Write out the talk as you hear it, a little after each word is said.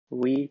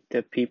we,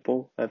 the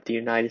people of the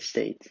United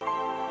States, to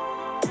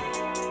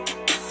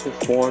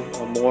form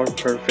a more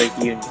perfect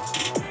union,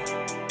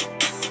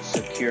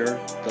 secure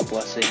the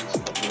blessings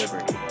of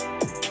liberty,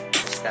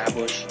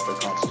 establish the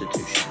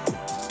Constitution.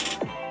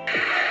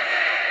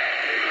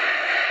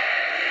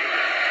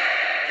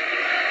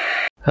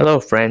 Hello,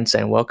 friends,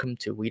 and welcome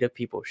to We the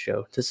People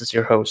Show. This is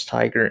your host,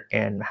 Tiger,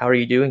 and how are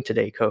you doing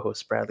today,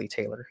 co-host Bradley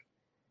Taylor?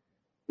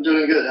 I'm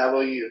doing good. How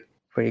about you?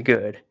 Pretty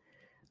good.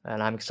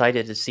 And I'm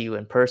excited to see you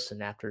in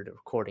person after the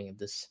recording of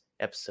this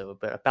episode.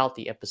 But about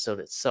the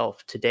episode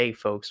itself, today,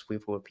 folks, we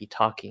will be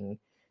talking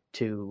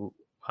to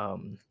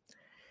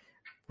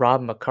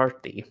Rob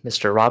McCarthy,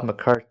 Mr. Rob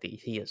McCarthy.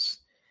 He is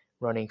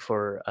running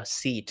for a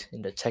seat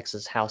in the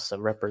Texas House of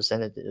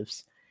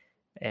Representatives.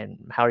 And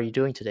how are you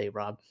doing today,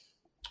 Rob?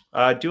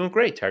 Doing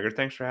great, Tiger.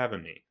 Thanks for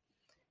having me.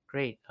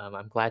 Great.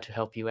 I'm glad to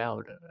help you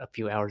out a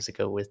few hours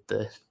ago with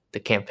the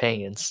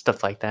campaign and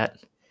stuff like that.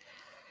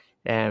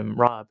 And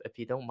Rob, if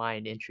you don't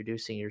mind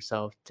introducing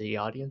yourself to the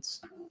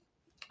audience.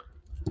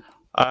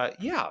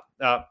 My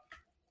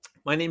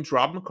name's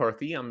Rob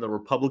McCarthy. I'm the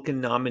Republican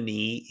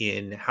nominee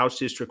in House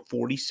District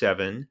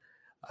 47,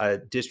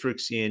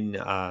 districts in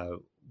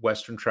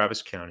western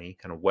Travis County,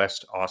 kind of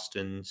West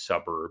Austin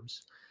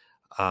suburbs.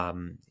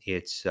 I'm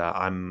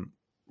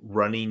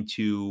running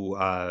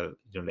to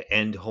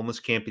end homeless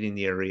camping in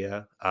the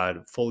area,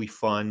 to fully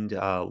fund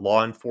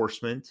law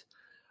enforcement,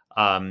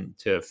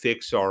 to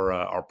fix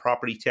our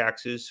property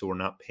taxes, so we're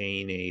not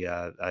paying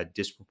a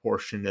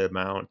disproportionate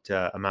amount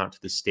to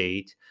the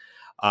state.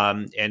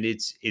 And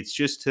it's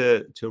just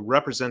to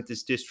represent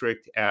this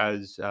district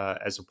as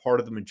a part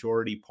of the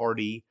majority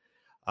party,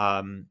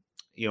 and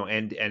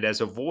as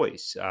a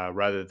voice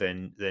rather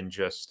than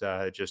just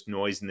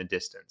noise in the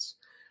distance.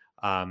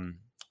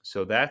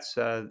 So that's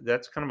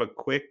kind of a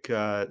quick,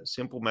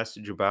 simple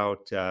message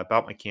about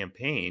my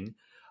campaign.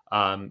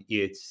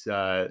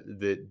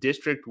 The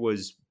district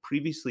was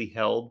previously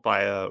held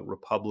by a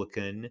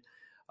Republican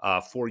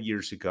 4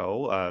 years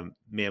ago. A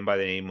man by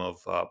the name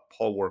of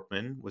Paul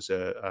Workman was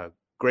a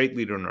great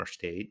leader in our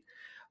state,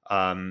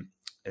 and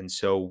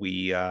so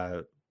we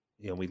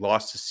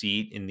lost a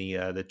seat in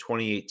the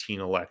 2018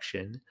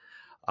 election.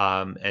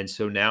 And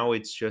so now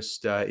it's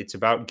just it's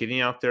about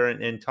getting out there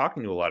and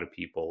talking to a lot of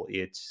people.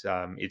 It's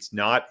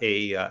not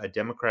a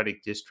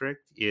Democratic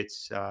district.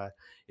 It's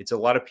a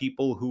lot of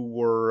people who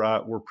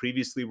were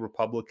previously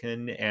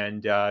Republican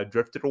and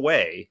drifted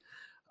away.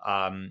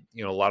 A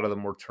lot of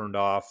them were turned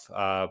off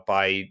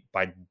by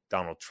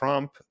Donald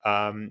Trump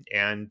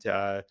and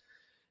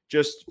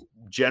just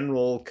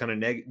general kind of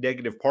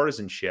negative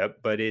partisanship.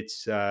 But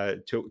it's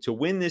to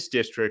win this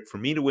district, for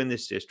me to win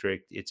this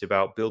district, it's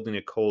about building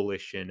a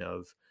coalition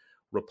of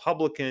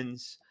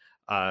Republicans,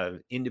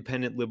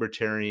 independent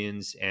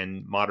libertarians,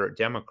 and moderate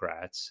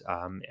Democrats.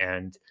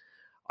 And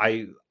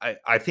I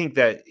think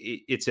that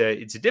it's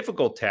a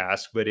difficult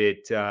task, but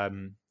it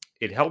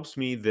helps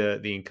me,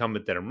 the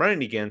incumbent that I'm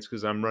running against,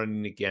 because I'm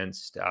running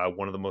against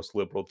one of the most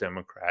liberal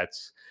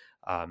Democrats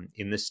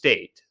in the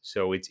state.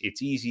 So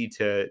it's easy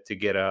to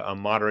get a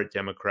moderate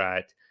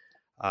Democrat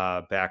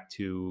back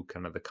to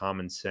kind of the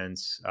common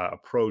sense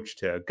approach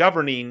to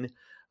governing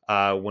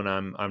when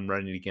I'm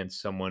running against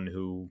someone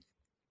who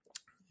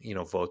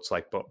votes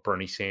like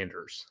Bernie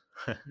Sanders.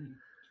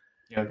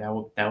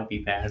 That would be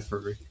bad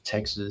for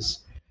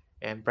Texas.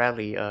 And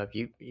Bradley,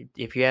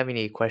 if you have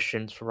any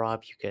questions for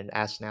Rob, you can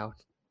ask now.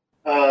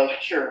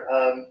 Sure.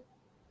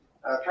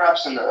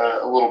 Perhaps in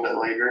a little bit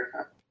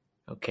later.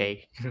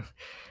 Okay.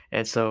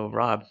 And so,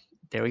 Rob,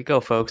 there we go,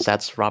 folks.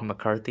 That's Rob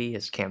McCarthy,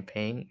 his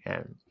campaign.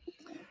 And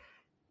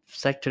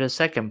to the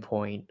second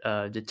point,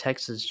 the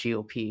Texas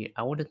GOP.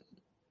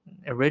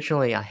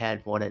 Originally, I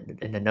had one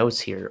in the notes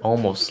here,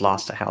 almost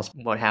lost the House.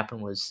 What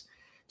happened was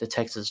the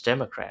Texas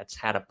Democrats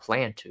had a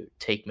plan to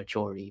take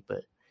majority,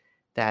 but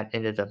that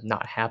ended up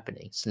not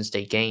happening since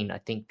they gained, I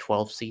think,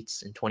 12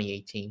 seats in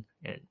 2018.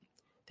 And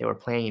they were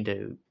planning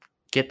to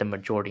get the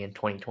majority in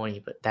 2020,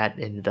 but that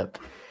ended up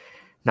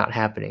not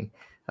happening.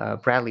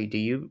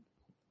 Bradley,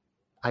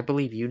 I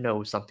believe you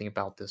know something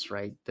about this,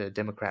 right? The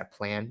Democrat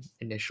plan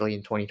initially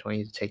in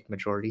 2020 to take the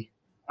majority.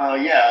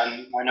 Yeah,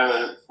 and I know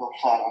that it fell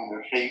flat on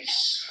their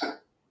face.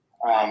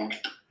 And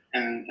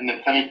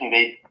if anything,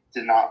 they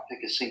did not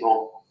pick a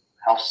single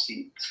House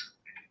seat.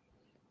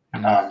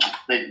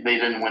 They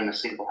didn't win a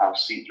single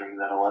House seat during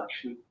that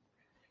election.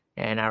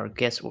 And our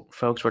guest,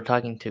 folks, we're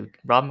talking to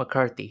Rob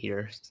McCarthy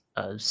here,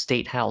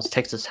 State House,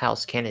 Texas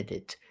House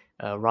candidate.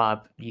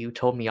 Rob, you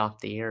told me off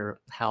the air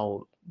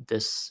how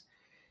this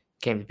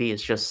came to be.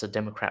 It's just a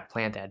Democrat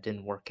plan that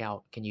didn't work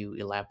out. Can you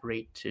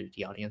elaborate to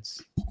the audience?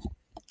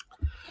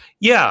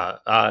 Yeah,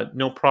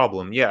 no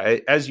problem. Yeah,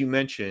 as you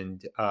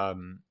mentioned,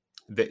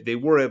 they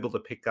were able to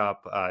pick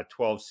up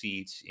 12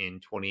 seats in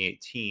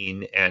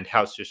 2018, and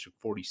House District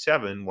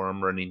 47, where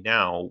I'm running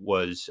now,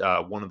 was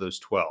one of those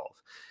 12.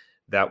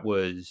 That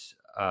was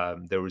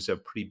there was a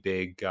pretty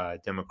big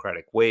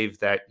Democratic wave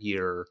that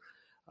year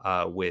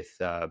with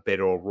Beto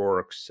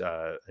O'Rourke's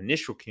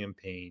initial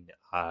campaign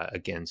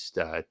against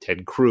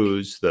Ted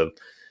Cruz, the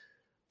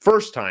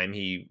first time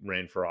he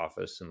ran for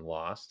office and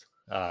lost.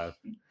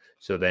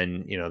 So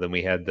then, then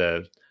we had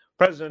the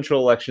presidential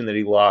election that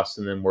he lost,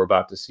 and then we're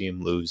about to see him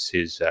lose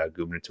his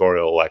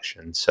gubernatorial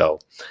election. So,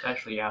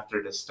 especially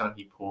after the stunt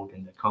he pulled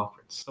in the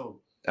conference. So,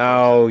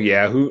 oh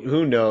yeah,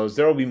 who knows?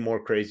 There will be more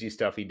crazy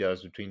stuff he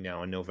does between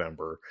now and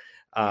November.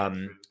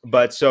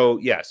 But so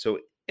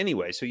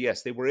anyway, so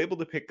yes, they were able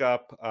to pick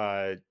up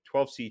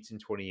 12 seats in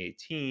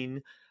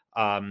 2018,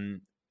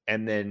 and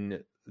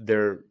then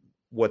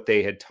what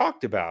they had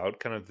talked about,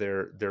 kind of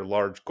their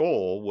large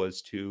goal was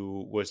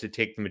to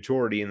take the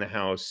majority in the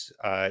House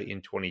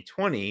in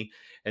 2020,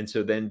 and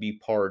so then be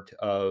part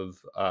of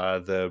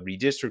the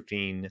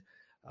redistricting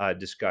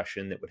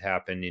discussion that would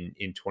happen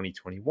in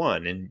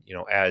 2021. And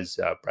as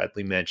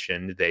Bradley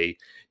mentioned, they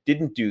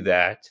didn't do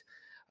that.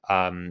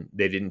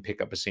 They didn't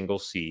pick up a single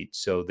seat,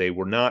 so they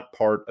were not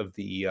part of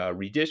the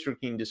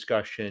redistricting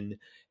discussion.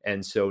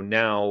 And so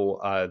now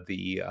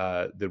the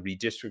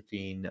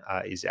redistricting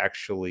is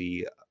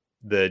actually,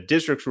 the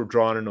districts were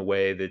drawn in a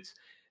way that's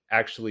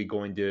actually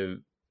going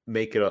to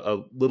make it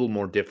a little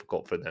more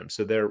difficult for them.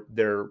 So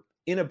they're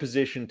in a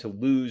position to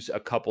lose a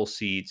couple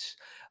seats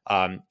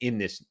in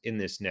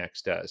this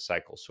next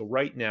cycle. So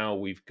right now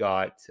we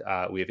have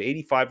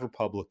 85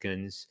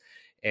 Republicans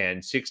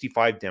and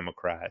 65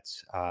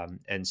 Democrats,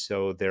 and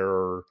so there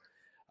are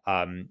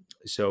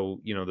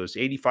those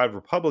 85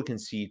 Republican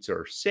seats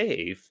are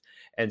safe,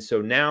 and so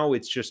now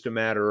it's just a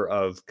matter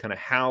of kind of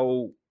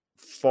how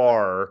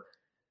far,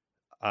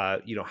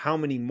 how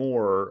many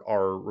more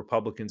are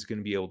Republicans going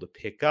to be able to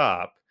pick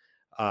up.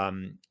 How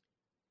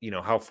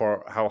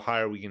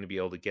high are we going to be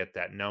able to get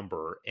that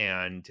number?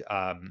 And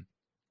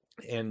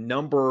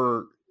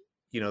number,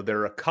 there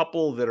are a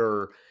couple that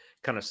are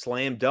kind of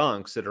slam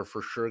dunks that are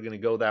for sure going to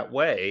go that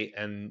way.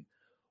 And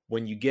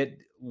when you get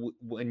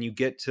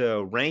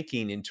to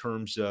ranking in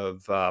terms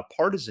of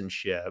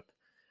partisanship,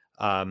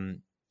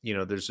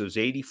 there's those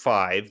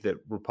 85 that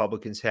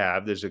Republicans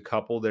have. There's a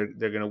couple they're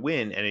going to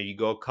win, and you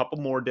go a couple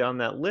more down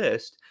that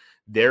list.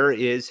 There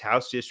is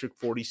House District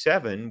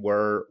 47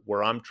 where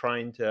I'm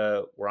trying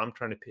to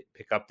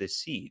pick up this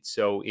seat.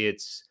 So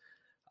it's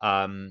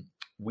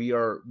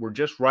we're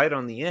just right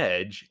on the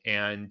edge,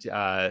 and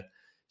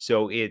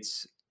so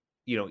it's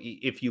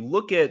if you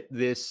look at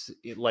this,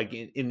 like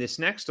in this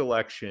next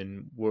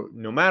election,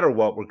 no matter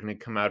what, we're going to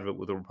come out of it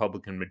with a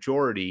Republican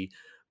majority.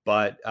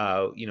 But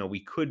we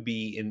could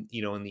be in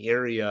the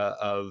area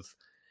of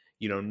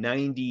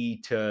 90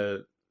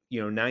 to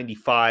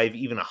 95,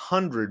 even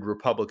 100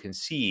 Republican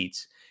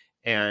seats.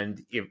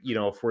 And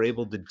if we're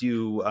able to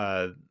do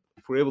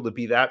if we're able to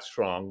be that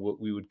strong,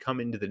 we would come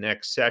into the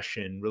next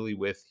session really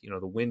with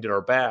the wind at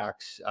our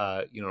backs,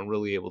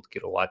 really able to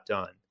get a lot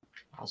done.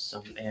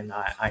 Awesome, and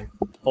I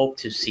hope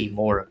to see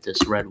more of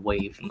this red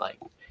wave.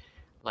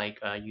 Like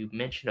you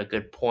mentioned a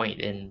good point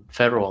in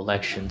federal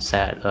elections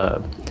that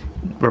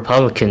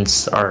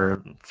Republicans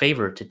are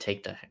favored to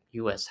take the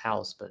U.S.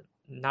 House, but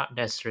not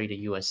necessarily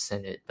the U.S.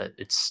 Senate. But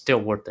it's still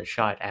worth a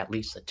shot, at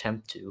least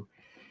attempt to.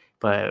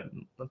 But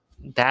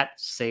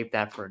save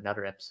that for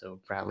another episode,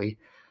 Bradley.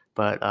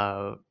 But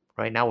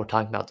right now we're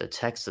talking about the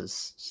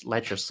Texas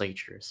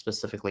legislature,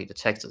 specifically the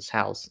Texas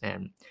House.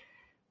 And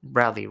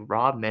Bradley,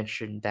 Rob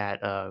mentioned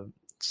that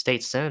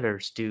state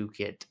senators do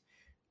get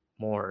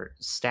more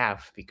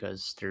staff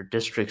because their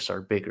districts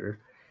are bigger,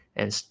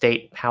 and the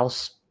state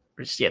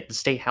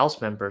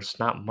house members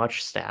not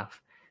much staff.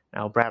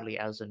 Now, Bradley,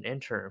 as an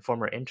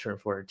former intern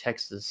for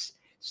Texas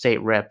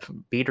State Rep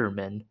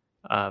Biederman,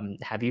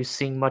 have you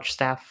seen much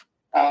staff?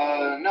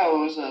 No,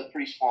 it was a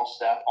pretty small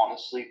staff,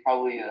 honestly.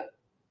 Probably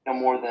no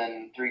more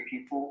than 3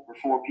 people or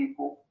 4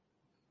 people.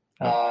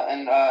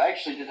 And I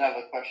actually did have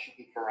a question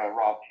for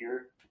Rob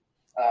here.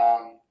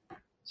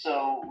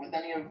 So with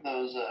any of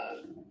those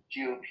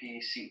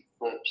GOP seat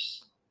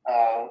flips,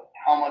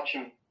 how much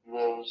of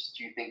those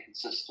do you think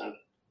consist of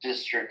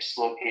districts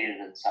located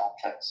in South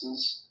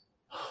Texas?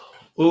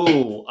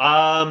 Ooh,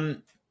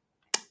 I'm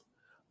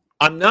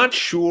not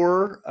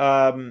sure.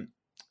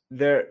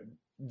 There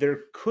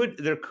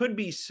could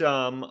be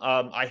some.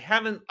 I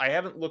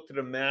haven't looked at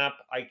a map.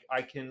 I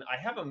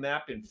have a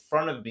map in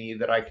front of me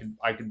that I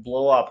could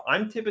blow up.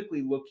 I'm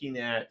typically looking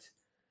at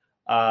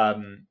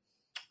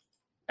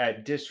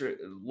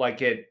district,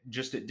 like at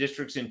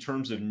districts in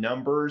terms of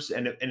numbers,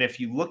 and if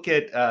you look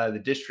at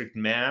the district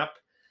map,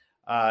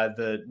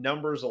 the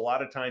numbers a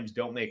lot of times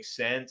don't make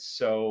sense.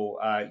 So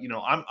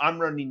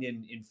I'm running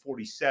in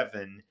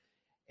 47,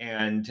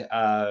 and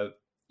to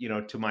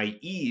my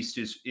east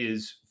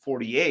is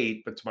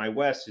 48, but to my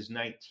west is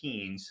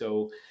 19.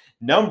 So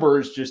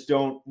numbers just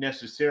don't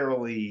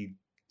necessarily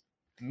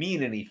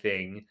mean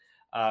anything.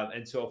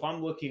 And so if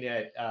I'm looking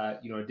at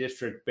a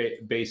district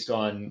based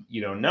on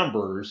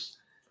numbers,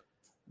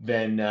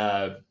 then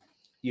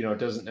it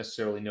doesn't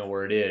necessarily know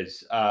where it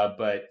is.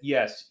 But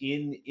yes,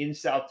 in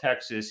South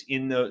Texas,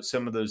 in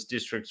some of those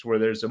districts where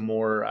there's a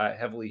more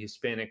heavily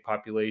Hispanic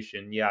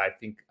population, yeah, I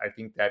think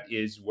that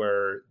is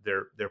where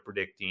they're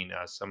predicting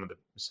some of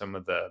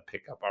the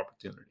pickup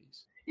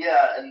opportunities.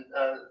 Yeah, and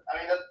I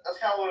mean that's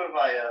kind of what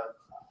I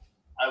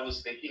I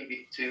was thinking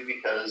too,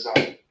 because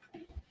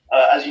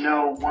as you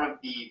know, one of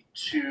the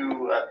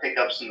two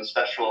pickups in the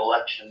special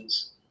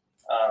elections,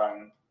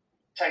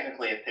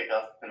 technically a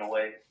pickup in a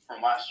way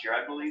from last year,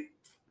 I believe,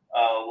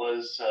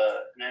 was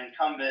an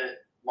incumbent,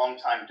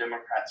 longtime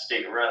Democrat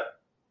state rep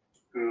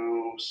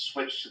who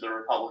switched to the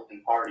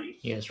Republican Party.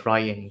 Yes,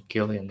 Ryan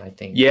Gillian, I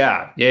think.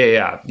 Yeah.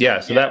 So Yeah.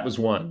 that was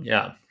one.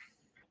 Yeah.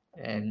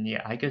 And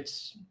yeah, I could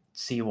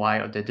see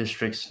why the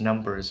district's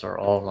numbers are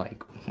all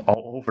like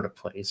all over the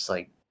place.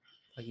 Like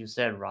you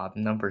said, Rob,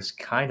 numbers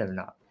kind of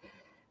not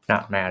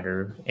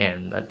matter.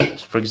 And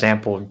for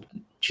example,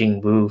 Jing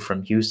Wu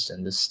from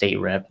Houston, the state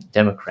rep,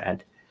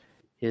 Democrat,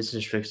 his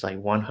district's like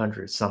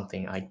 100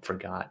 something. I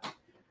forgot.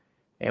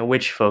 And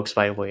which folks,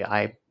 by the way,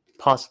 I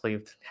possibly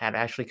had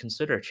actually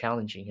considered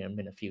challenging him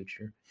in the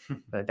future,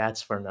 but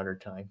that's for another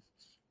time.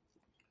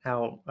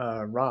 Now,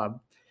 Rob,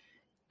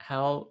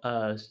 how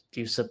do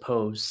you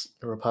suppose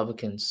the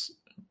Republicans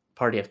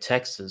Party of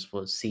Texas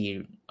will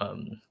see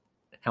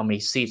how many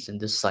seats in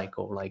this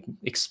cycle, like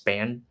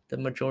expand the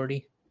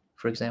majority,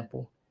 for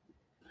example?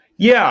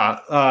 Yeah,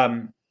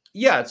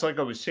 it's like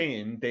I was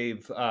saying,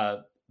 they've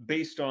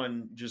based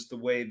on just the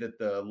way that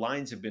the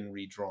lines have been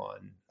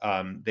redrawn,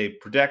 they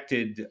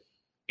projected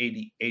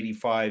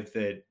 85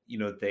 that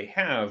they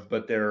have,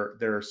 but there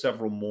are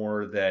several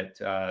more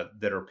that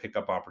are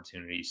pickup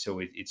opportunities. So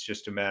it's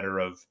just a matter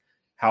of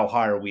how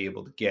high are we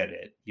able to get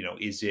it?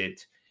 Is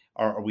it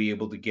are we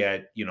able to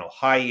get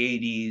high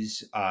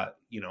 80s,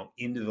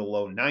 into the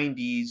low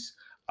 90s,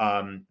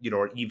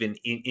 or even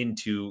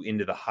into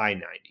the high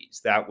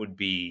 90s? That would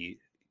be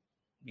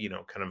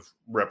kind of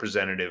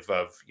representative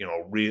of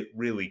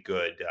really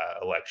good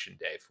election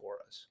day for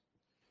us.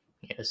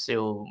 Yes,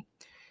 it'll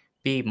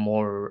be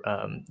more.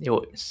 It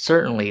will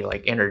certainly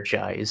like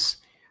energize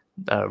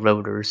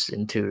voters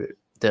into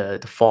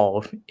the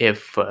fall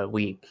if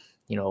we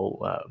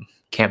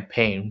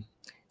campaign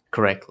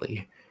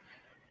correctly.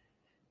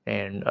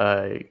 And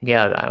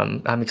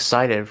yeah, I'm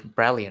excited.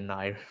 Bradley and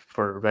I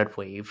for Red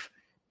Wave.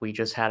 We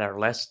just had our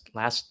last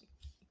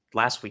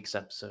week's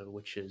episode,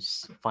 which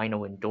is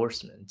final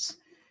endorsements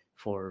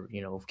for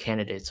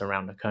candidates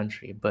around the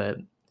country. But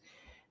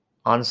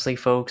honestly,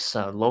 folks,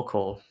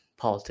 local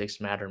politics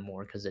matter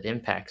more because it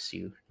impacts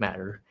you.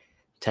 Matter.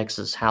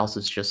 Texas House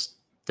is just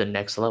the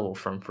next level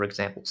from, for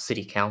example,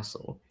 City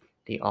Council.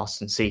 The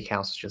Austin City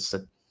Council is just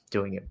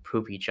doing a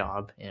poopy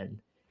job. And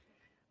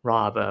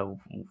Rob,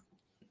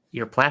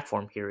 your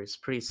platform here is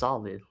pretty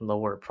solid.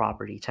 Lower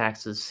property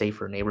taxes,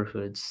 safer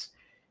neighborhoods,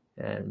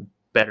 and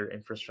better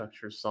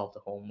infrastructure solve the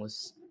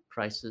homeless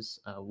crisis.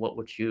 What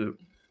would you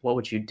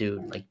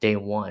do like day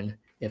one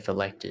if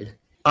elected?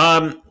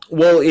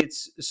 Well,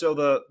 it's so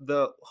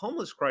the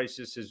homeless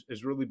crisis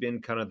has really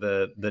been kind of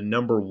the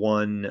number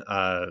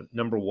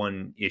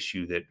one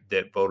issue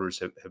that voters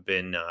have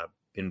been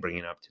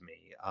bringing up to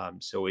me.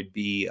 So it'd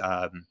be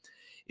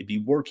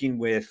working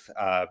with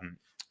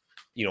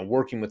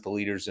working with the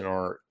leaders in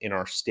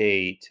our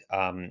state,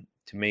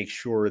 to make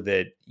sure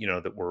that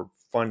that we're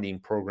funding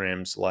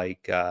programs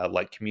like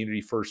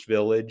Community First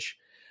Village.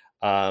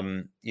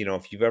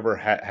 If you've ever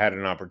had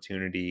an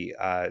opportunity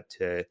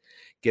to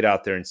get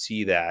out there and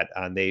see that,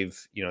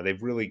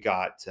 they've really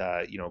got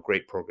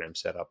great programs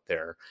set up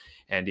there.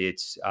 And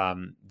it's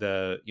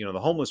the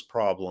homeless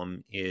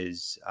problem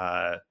is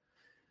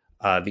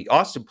the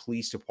Austin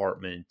Police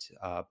Department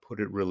put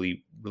it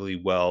really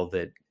well,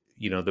 that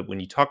that when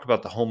you talk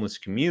about the homeless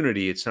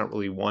community, it's not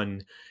really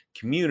one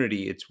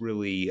community, it's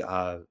really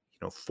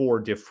four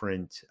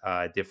different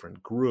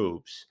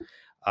groups.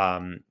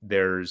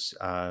 There's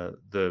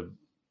the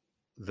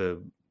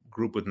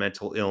group with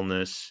mental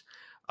illness,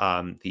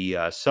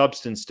 the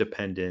substance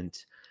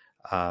dependent,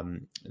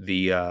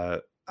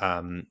 the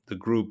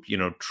group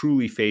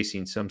truly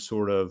facing some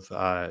sort of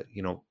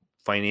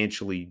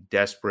financially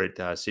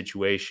desperate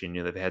situation.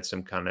 They've had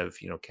some kind of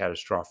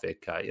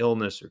catastrophic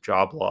illness or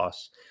job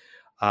loss.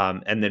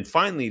 And then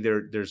finally,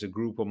 there's a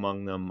group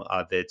among them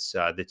that's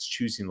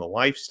choosing the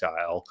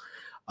lifestyle.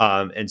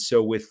 And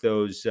so with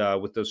those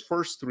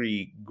first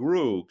three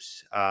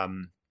groups,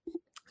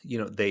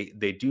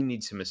 they do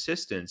need some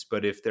assistance.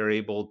 But if they're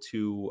able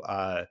to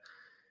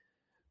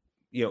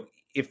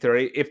if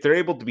they're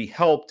able to be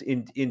helped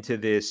into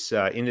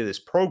this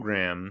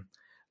program,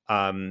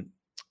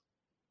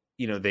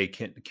 they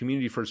can.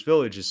 Community First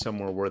Village is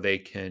somewhere where they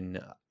can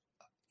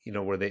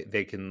where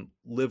they can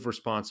live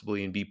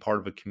responsibly and be part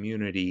of a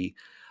community.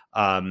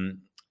 And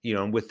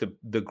with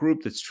the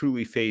group that's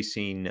truly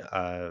facing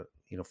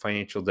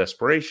financial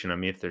desperation, I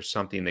mean, if there's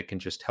something that can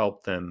just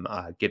help them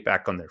get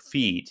back on their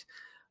feet,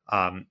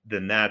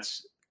 then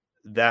that's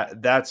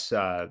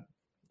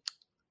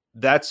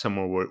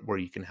somewhere where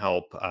you can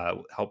help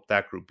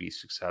that group be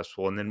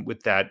successful. And then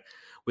with that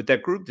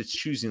group that's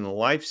choosing the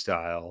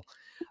lifestyle,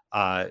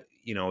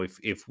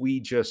 if we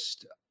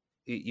just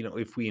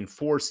if we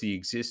enforce the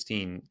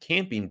existing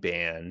camping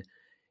ban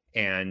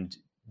and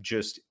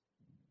just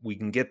we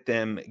can get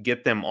them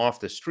off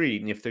the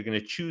street, and if they're going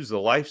to choose the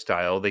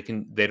lifestyle, they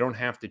don't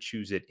have to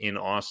choose it in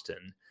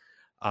Austin.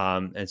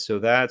 And so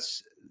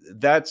that's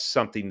that's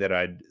something that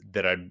I'd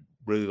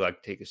really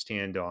like to take a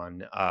stand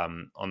on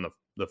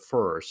the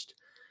first,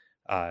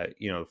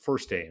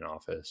 first day in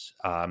office,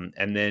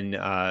 and then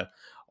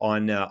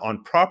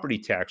on property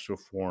tax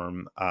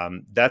reform.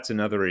 That's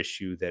another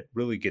issue that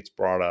really gets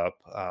brought up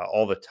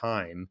all the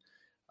time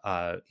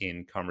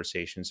in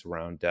conversations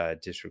around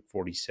District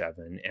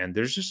 47, and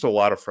there's just a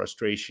lot of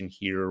frustration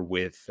here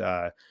with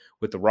the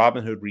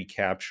Robin Hood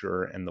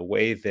recapture and the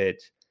way that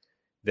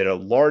a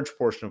large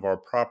portion of our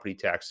property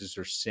taxes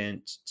are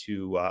sent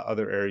to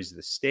other areas of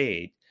the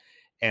state.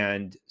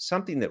 And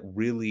something that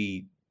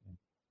really,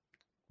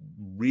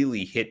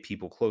 really hit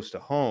people close to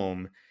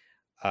home,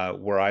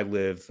 where I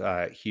live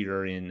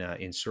here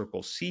in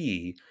Circle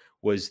C,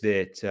 was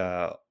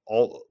that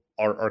all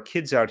our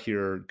kids out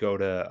here go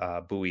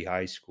to Bowie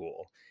High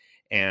School,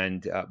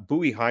 and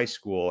Bowie High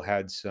School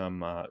had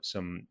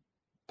some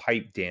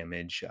pipe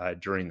damage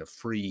during the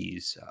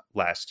freeze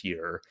last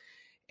year,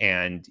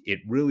 and it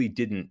really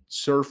didn't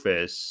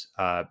surface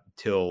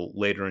till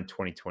later in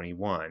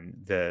 2021,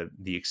 the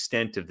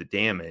extent of the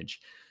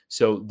damage.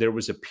 So there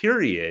was a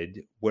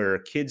period where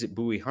kids at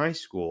Bowie High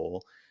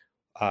School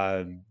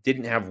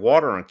didn't have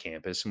water on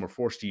campus and were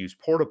forced to use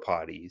porta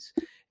potties.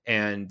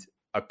 And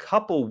a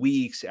couple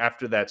weeks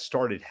after that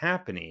started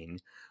happening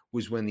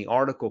was when the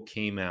article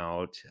came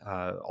out.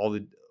 All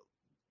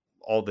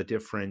the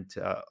different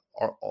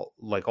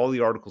all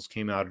the articles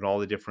came out in all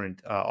the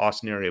different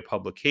Austin area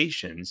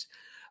publications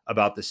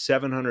about the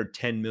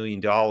 $710 million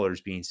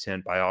being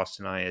sent by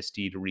Austin ISD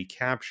to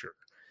recapture.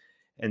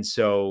 And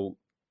so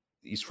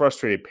these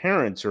frustrated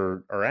parents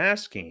are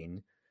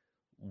asking,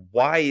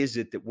 why is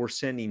it that we're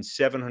sending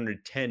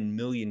 $710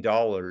 million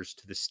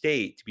to the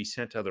state to be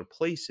sent to other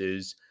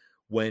places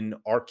when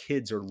our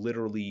kids are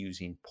literally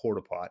using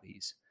porta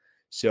potties?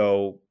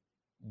 So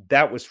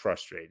that was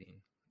frustrating.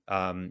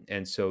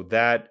 And so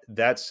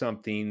that's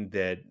something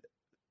that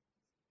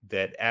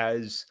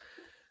as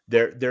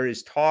there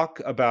is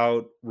talk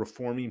about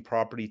reforming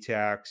property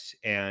tax,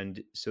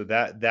 and so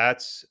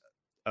that's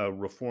a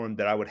reform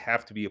that I would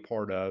have to be a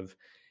part of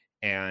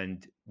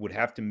and would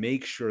have to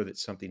make sure that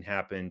something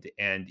happened.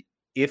 And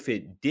if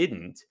it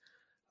didn't,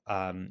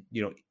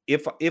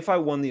 if I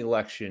won the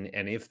election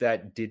and if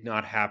that did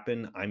not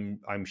happen,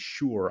 I'm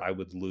sure I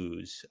would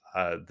lose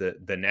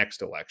the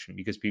next election,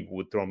 because people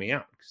would throw me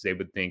out because they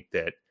would think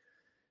that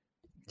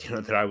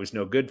that I was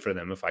no good for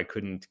them if I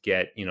couldn't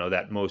get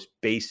that most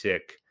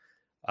basic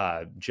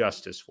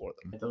justice for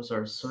them. Those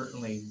are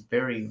certainly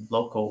very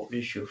local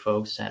issue,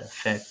 folks, that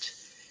affect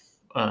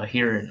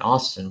here in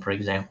Austin, for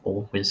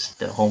example, with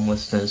the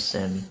homelessness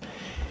and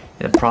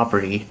the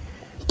property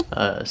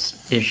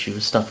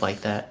issues, stuff like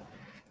that.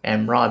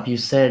 And Rob, you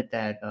said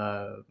that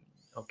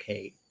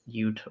okay,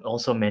 you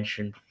also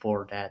mentioned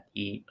before that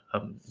the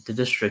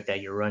district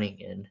that you're running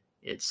in,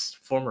 it's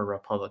former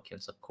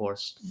Republicans, of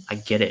course. I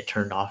get it,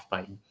 turned off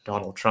by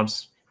Donald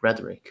Trump's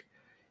rhetoric,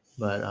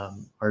 but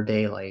are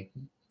they like?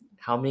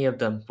 How many of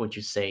them would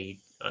you say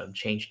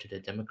change to the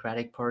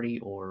Democratic Party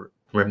or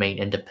remain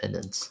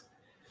independents?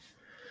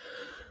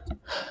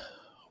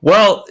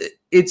 Well,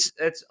 it's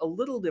a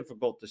little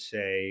difficult to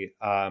say.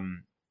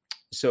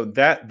 So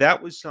that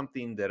was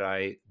something that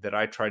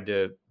I tried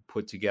to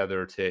put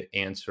together to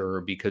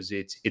answer, because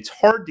it's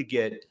hard to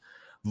get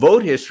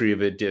vote history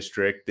of a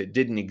district that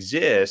didn't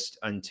exist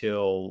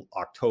until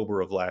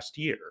October of last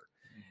year.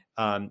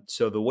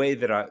 So the way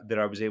that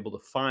I was able to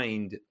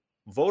find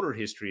voter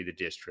history of the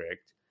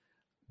district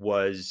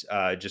was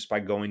just by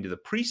going to the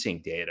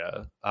precinct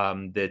data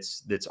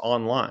that's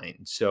online.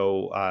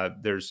 So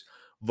there's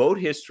vote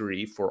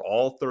history for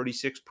all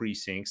 36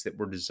 precincts that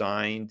were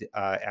designed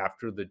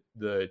after the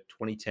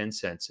 2010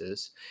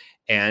 census,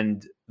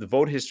 and the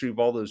vote history of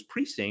all those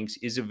precincts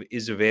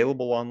is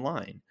available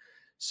online.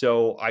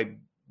 So I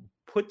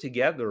put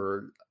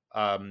together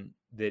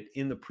that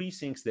in the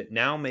precincts that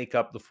now make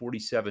up the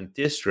 47th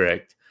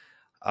district,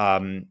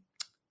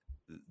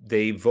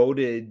 they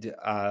voted,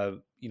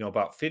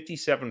 about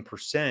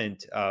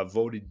 57%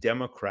 voted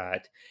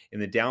Democrat in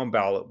the down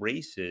ballot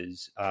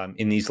races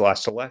in these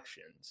last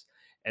elections.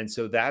 And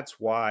so that's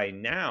why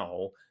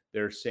now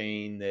they're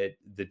saying that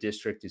the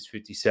district is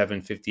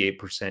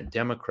 58%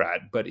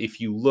 Democrat. But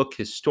if you look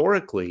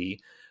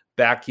historically,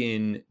 back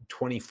in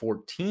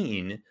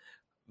 2014,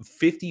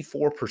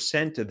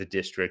 54% of the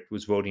district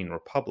was voting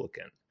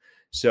Republican.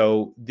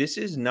 So this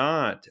is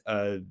not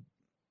a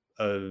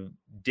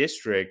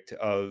district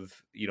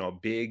of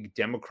big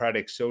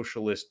democratic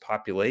socialist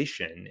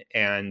population.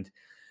 And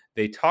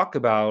they talk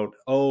about,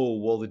 oh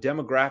well, the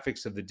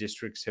demographics of the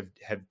districts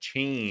have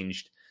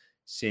changed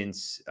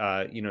since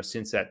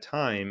since that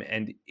time,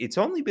 and it's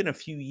only been a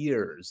few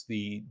years.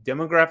 The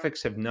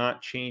demographics have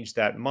not changed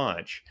that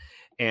much.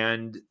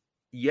 And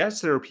yes,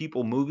 there are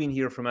people moving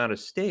here from out of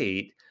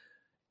state,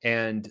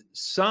 and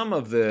some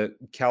of the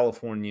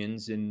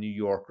Californians and New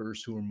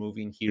Yorkers who are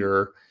moving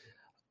here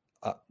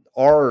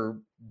are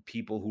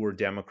people who are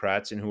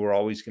Democrats and who are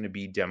always going to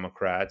be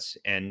Democrats,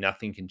 and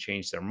nothing can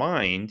change their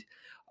mind.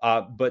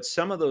 But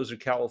some of those are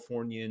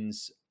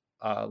Californians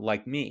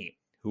like me,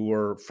 who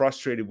are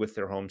frustrated with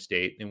their home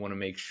state. They want to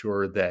make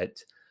sure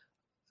that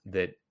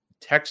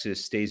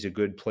Texas stays a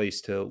good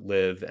place to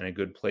live and a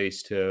good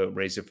place to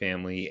raise a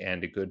family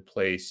and a good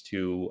place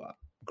to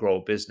grow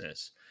a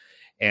business.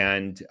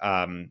 And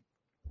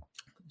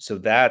so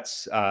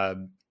that's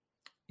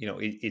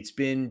it's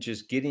been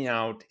just getting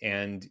out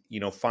and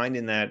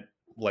finding that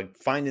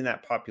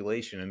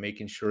population and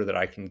making sure that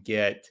I can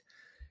get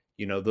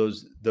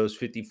those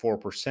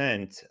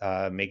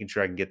 54%, making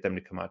sure I can get them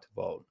to come out to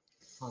vote.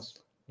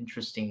 Awesome.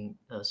 Interesting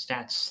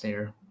stats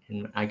there,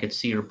 and I could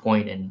see your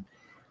point. And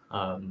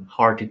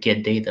hard to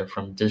get data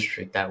from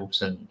district that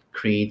wasn't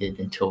created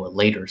until a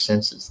later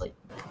census, like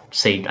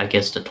say I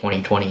guess the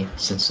 2020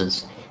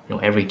 census,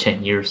 every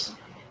 10 years,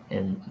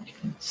 and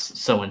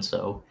so and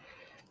so.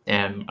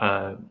 And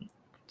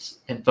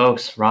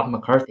folks, Rob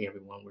McCarthy,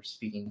 everyone, we're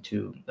speaking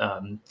to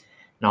an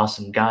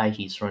awesome guy.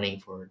 He's running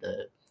for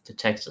the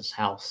Texas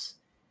House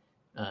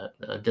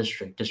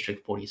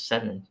District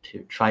 47, to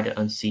try to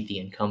unseat the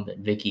incumbent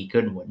Vikki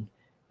Goodwin,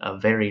 a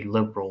very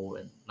liberal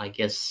and I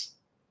guess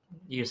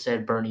you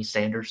said Bernie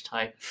Sanders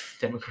type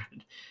Democrat.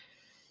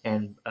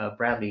 And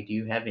Bradley, do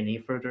you have any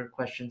further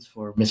questions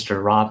for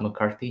Mr. Rob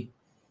McCarthy?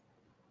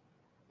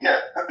 Yeah,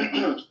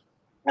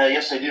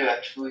 yes, I do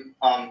actually.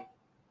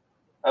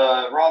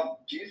 Rob,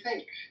 do you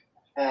think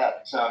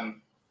that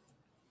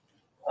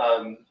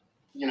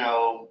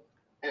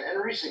in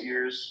recent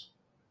years,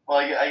 well,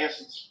 I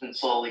guess it's been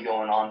slowly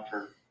going on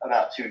for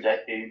about 2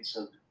 decades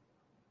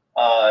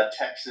of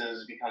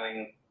Texas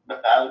becoming the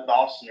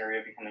Austin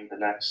area becoming the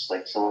next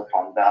like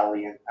Silicon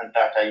Valley, and in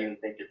fact, I even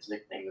think it's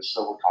nicknamed the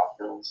Silicon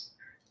Hills.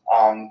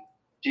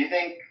 Do you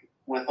think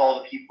with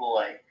all the people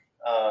like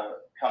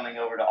coming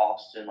over to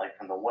Austin, like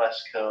from the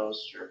West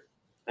Coast or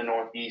the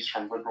Northeast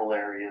from liberal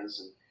areas,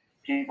 and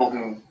people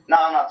who, no,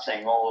 I'm not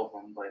saying all of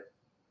them, but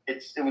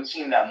it would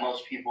seem that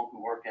most people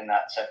who work in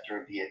that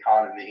sector of the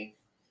economy,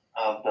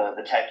 of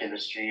the tech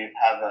industry,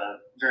 have a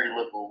very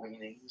liberal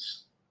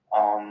leanings.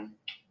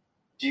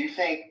 Do you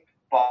think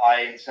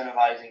by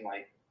incentivizing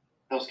like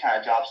those kind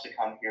of jobs to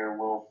come here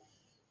will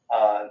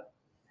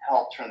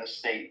help turn the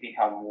state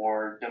become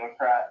more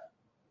Democrat?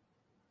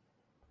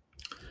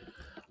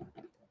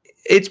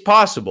 It's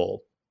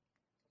possible.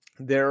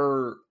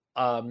 There,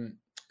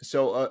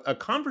 so a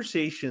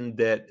conversation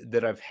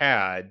that I've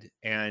had,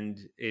 and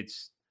it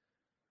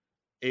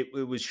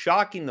was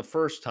shocking the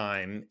first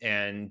time,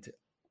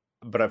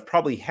 but I've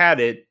probably had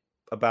it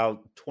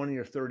about 20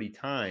 or 30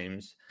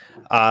 times.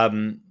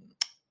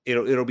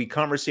 It'll be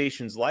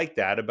conversations like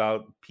that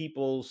about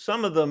people,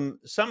 some of them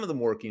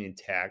working in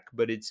tech,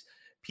 but it's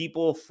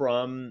people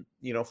from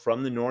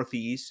the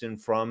Northeast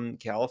and from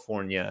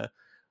California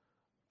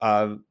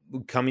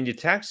coming to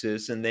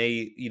Texas, and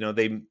they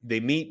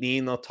meet me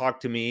and they'll talk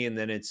to me, and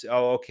then it's,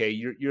 oh, okay,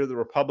 you're the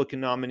Republican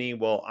nominee.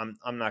 Well,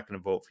 I'm not going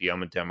to vote for you.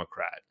 I'm a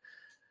Democrat.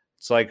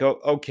 It's like, oh,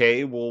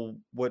 okay, well,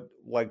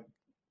 why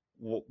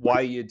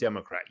are you a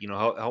Democrat?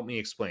 Help me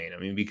explain. I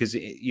mean, because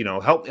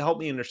help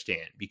me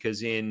understand,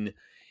 because in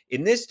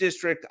this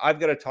district, I've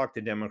got to talk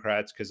to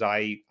Democrats because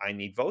I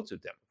need votes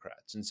of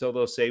Democrats. And so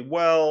they'll say,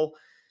 well,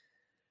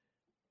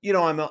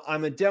 I'm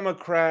a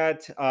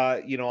Democrat.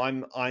 I'm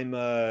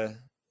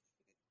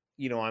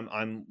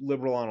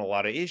liberal on a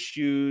lot of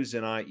issues,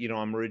 and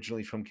I'm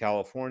originally from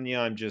California.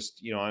 I'm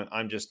just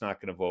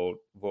not going to vote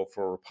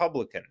for a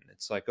Republican.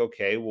 It's like,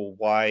 okay, well,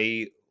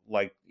 why?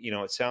 Like,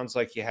 it sounds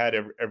like you had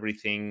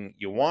everything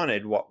you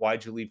wanted.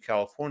 Why'd you leave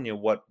California?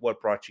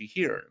 What brought you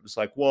here? It was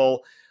like,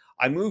 well,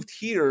 I moved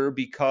here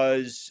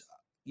because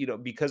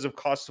of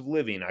cost of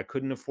living. I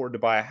couldn't afford to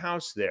buy a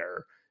house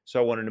there, so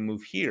I wanted to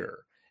move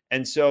here.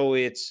 And so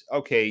it's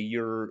okay.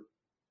 You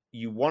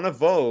want to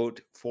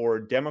vote for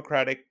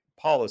Democratic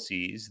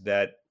policies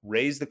that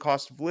raise the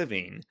cost of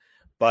living,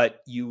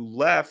 but you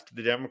left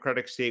the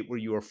Democratic state where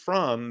you are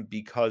from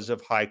because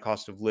of high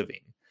cost of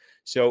living.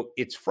 So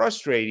it's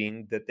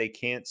frustrating that they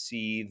can't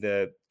see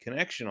the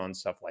connection on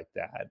stuff like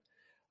that.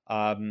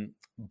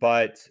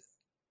 But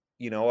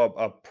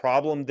a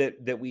problem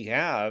that we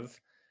have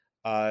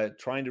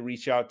trying to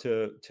reach out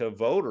to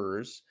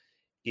voters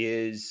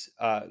is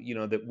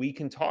that we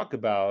can talk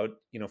about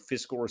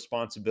fiscal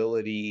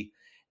responsibility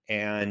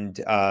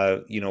and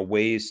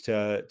ways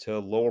to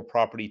lower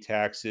property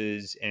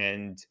taxes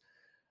and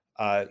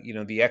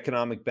the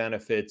economic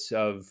benefits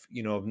of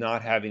of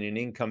not having an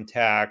income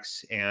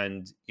tax,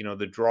 and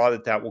the draw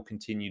that will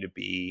continue to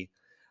be,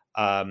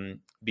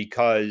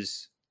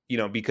 because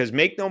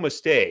make no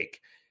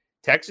mistake,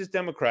 Texas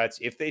Democrats,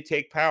 if they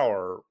take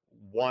power,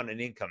 want an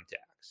income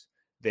tax.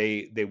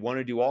 They want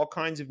to do all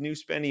kinds of new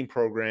spending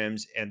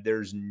programs, and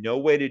there's no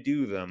way to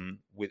do them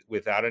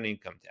without an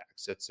income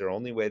tax. That's their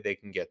only way they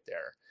can get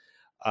there.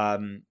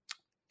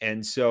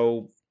 And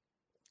so,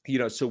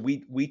 so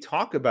we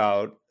talk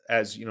about,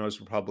 as as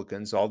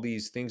Republicans, all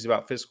these things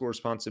about fiscal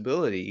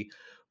responsibility,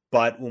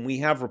 but when we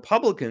have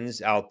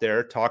Republicans out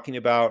there talking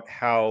about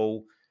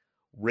how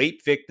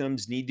rape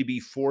victims need to be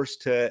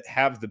forced to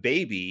have the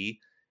baby,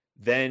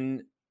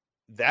 then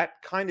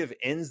that kind of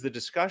ends the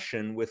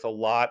discussion with a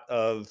lot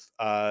of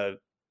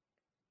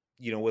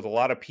with a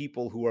lot of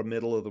people who are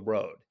middle of the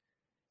road.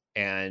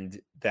 And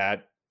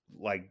that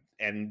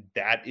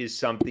is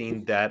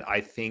something that I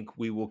think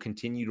we will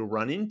continue to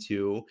run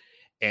into,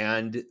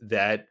 and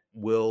that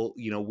will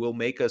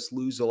make us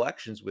lose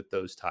elections with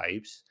those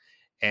types.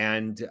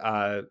 And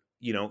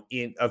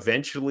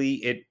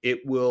eventually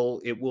it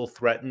will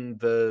threaten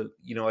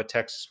a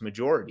Texas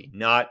majority,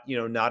 not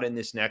in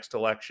this next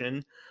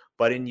election,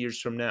 but in years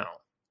from now.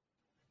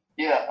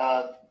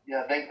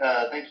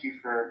 Thank you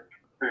for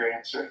your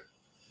answer.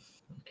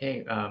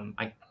 Okay,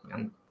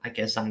 I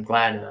guess I'm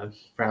glad,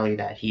 Bradley,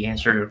 that he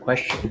answered your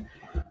question.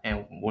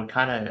 And we're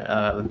kind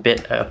of a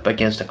bit up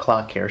against the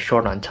clock here,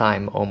 short on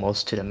time,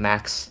 almost to the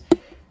max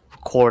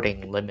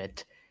recording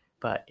limit.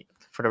 But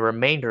for the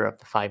remainder of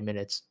the 5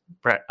 minutes,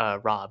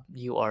 Rob,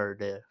 you were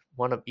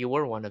one of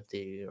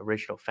the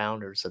original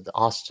founders of the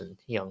Austin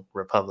Young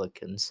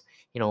Republicans.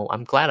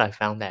 I'm glad I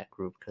found that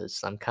group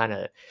because I'm kind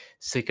of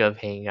sick of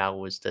hanging out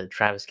with the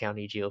Travis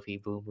County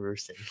GOP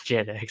boomers and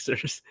Gen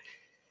Xers.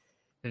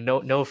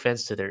 No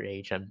offense to their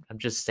age. I'm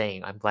just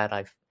saying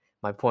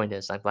my point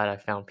is I'm glad I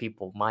found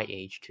people my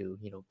age to,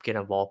 get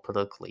involved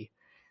politically.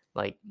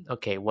 Like,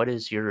 okay, what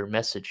is your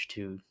message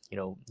to,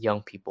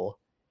 young people?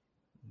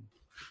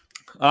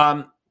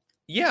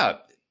 Yeah,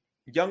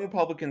 Young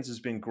Republicans has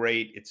been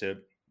great. It's a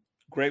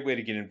great way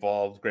to get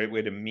involved, great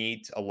way to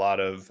meet a lot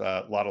of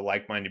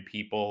like-minded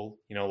people,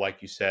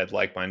 like you said,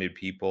 like-minded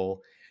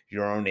people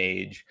your own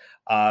age.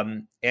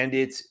 And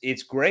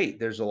it's great.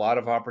 There's a lot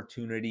of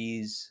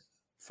opportunities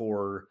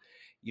for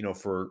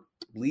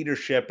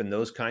leadership and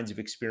those kinds of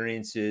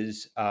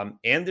experiences.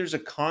 And there's a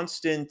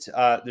constant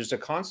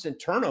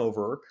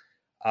turnover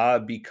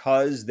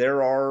because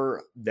there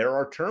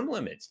are term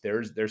limits.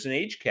 There's an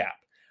age cap.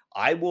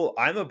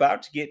 I'm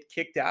about to get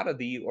kicked out of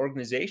the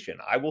organization.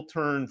 I will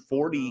turn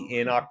 40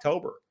 in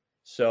October.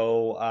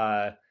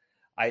 So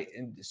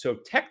so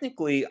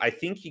technically I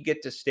think you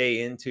get to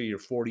stay into your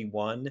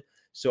 41.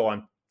 So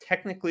I'm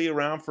technically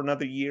around for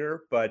another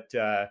year, but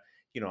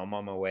I'm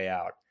on my way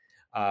out.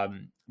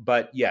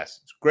 But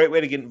yes, it's a great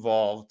way to get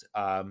involved.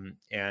 And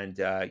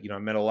I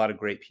met a lot of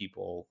great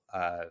people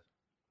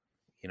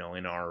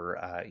in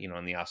our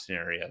in the Austin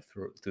area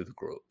through the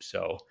group.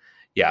 So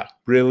yeah,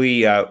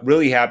 really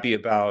happy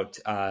about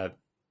about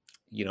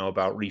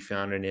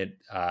refounding it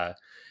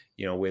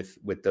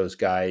with those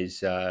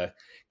guys.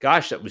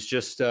 Gosh, it was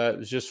just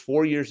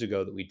 4 years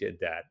ago that we did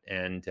that.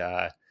 And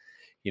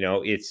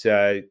it's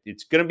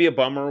going to be a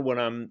bummer when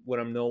I'm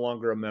no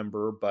longer a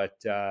member, but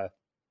the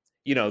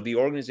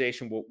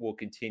organization will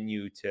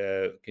continue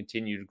to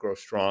grow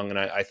strong, and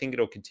I think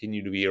it'll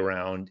continue to be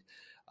around.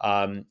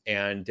 I'd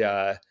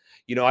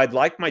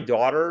like my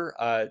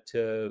daughter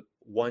to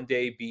one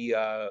day be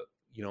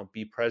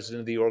be president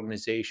of the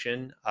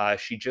organization.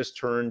 She just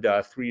turned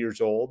 3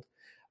 years old,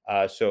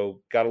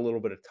 so got a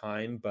little bit of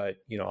time, but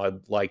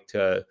I'd like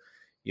to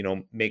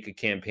make a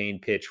campaign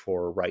pitch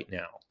for her right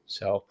now.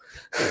 So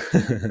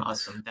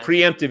Awesome.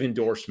 Preemptive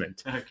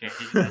endorsement. Okay,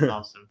 that's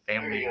awesome.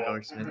 Family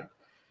endorsement.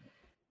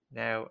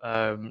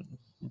 Now,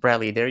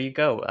 Bradley, there you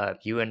go.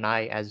 You and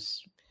I,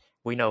 as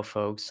we know,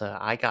 folks,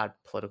 I got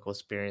political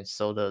experience.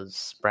 So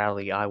does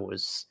Bradley. I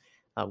was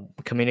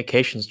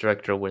communications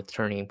director with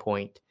Turning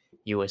Point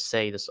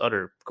USA, this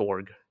other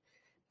Gorg.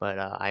 But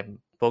I'm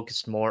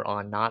focused more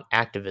on not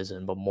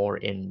activism, but more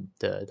in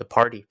the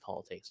party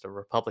politics, the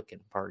Republican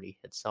Party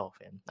itself.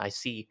 And I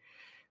see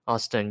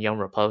Austin Young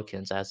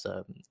Republicans as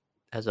a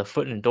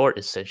foot in the door,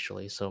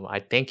 essentially. So I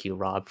thank you,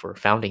 Rob, for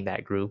founding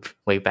that group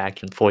way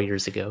back 4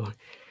 years ago.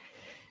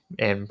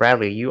 And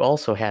Bradley, you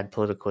also had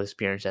political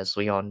experience, as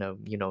we all know,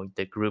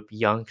 the group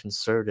Young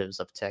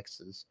Conservatives of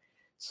Texas.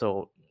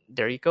 So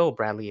there you go,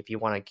 Bradley. If you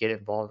want to get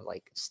involved in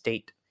like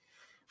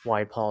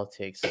statewide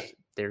politics,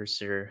 there's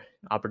your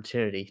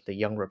opportunity. The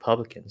Young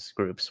Republicans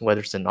groups,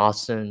 whether it's in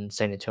Austin,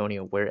 San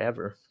Antonio,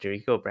 wherever. There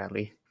you go,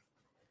 Bradley.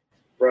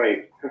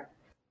 Right.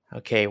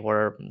 Okay,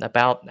 we're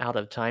about out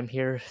of time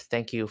here.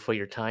 Thank you for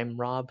your time,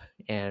 Rob,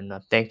 and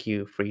thank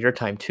you for your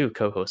time too,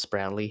 co-host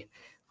Bradley,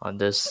 on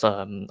this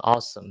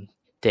awesome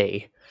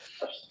day.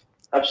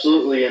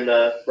 Absolutely, and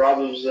Rob,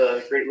 it was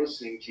great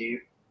listening to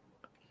you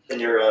and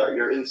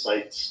your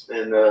insights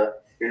and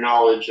your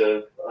knowledge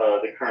of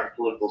the current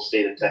political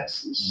state of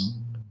Texas.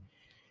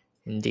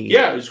 Indeed.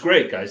 Yeah, it was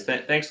great, guys.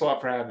 Thanks a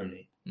lot for having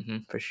me.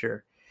 For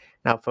sure.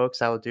 Now, folks,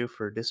 that will do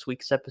for this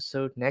week's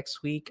episode.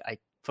 Next week, I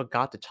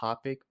forgot the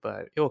topic,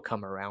 but it will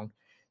come around.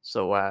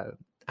 So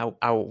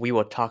we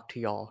will talk to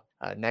y'all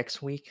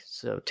next week.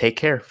 So take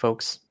care,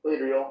 folks.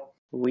 Later, y'all.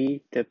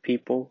 We, the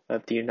people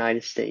of the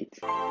United States,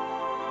 to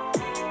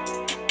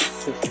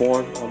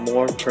form a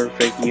more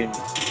perfect union,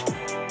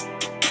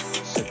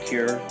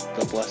 secure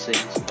the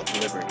blessings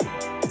of liberty,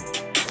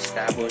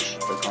 establish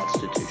the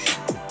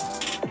Constitution.